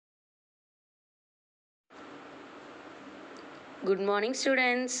Good morning,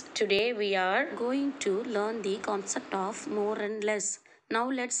 students. Today we are going to learn the concept of more and less.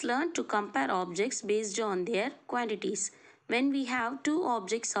 Now let's learn to compare objects based on their quantities. When we have two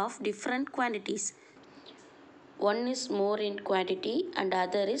objects of different quantities, one is more in quantity and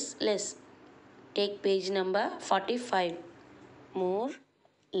other is less. Take page number 45. More,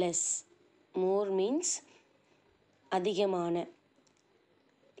 less. More means அதிகமான.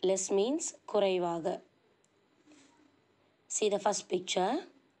 Less means குறைவாக. See the first picture.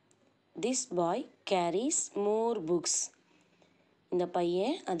 This boy carries more books. இந்த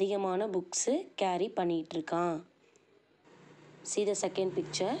பையன் அதிகமான books carry பண்ணிகிட்ருக்கான். See the second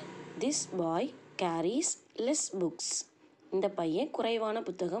picture. This boy carries less books. இந்த பையன் குறைவான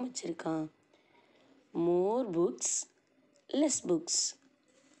புத்தகம் வச்சுருக்கான். More books, less books.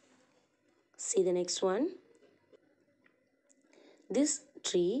 See the next one. This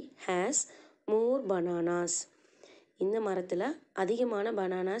tree has more bananas. இந்த மரத்தில் அதிகமான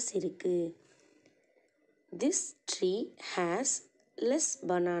பனானாஸ் இருக்குது. This tree has less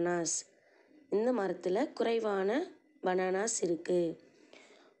bananas. இந்த மரத்தில் குறைவான பனானாஸ் இருக்குது.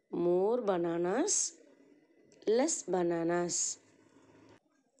 More bananas, less bananas.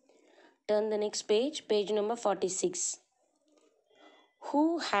 Turn the next page, page number 46. Who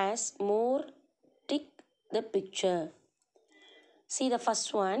has more? Tick the picture. See the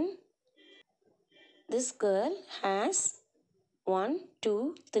first one. This girl has 1,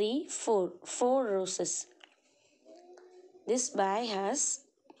 2, 3, 4 roses. This boy has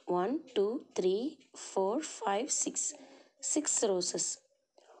 1, 2, 3, 4, 5, 6 roses.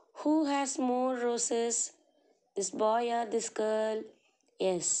 Who has more roses? This boy or this girl?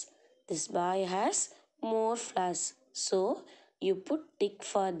 Yes, this boy has more flowers. So you put tick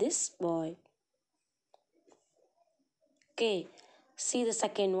for this boy. Okay, see the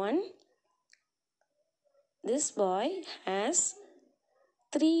second one. This boy has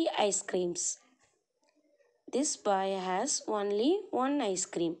 3 ice creams. This boy has only 1 ice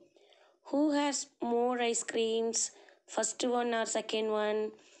cream. Who has more ice creams? First one or second one?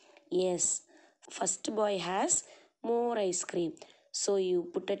 Yes, first boy has more ice cream. So you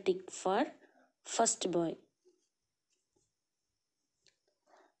put a tick for first boy.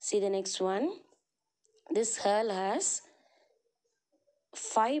 See the next one. This girl has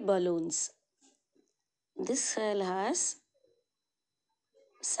 5 balloons. This girl has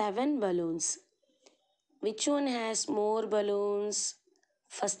 7 balloons. Which one has more balloons?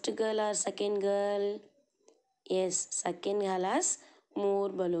 First girl or second girl? Yes, second girl has more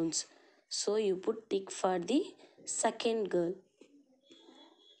balloons. So you put tick for the second girl.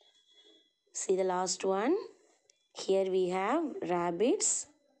 See the last one. Here we have rabbits.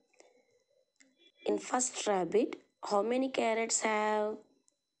 In first rabbit, how many carrots have?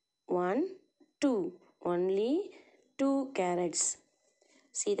 1, 2. Only 2 carrots.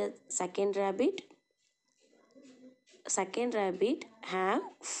 See the second rabbit. Second rabbit have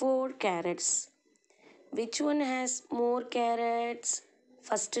 4 carrots. Which one has more carrots?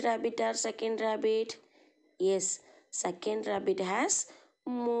 First rabbit or second rabbit? Yes, second rabbit has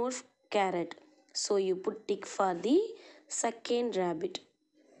more carrot. So you put tick for the second rabbit.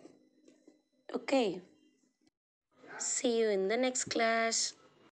 Okay. See you in the next class.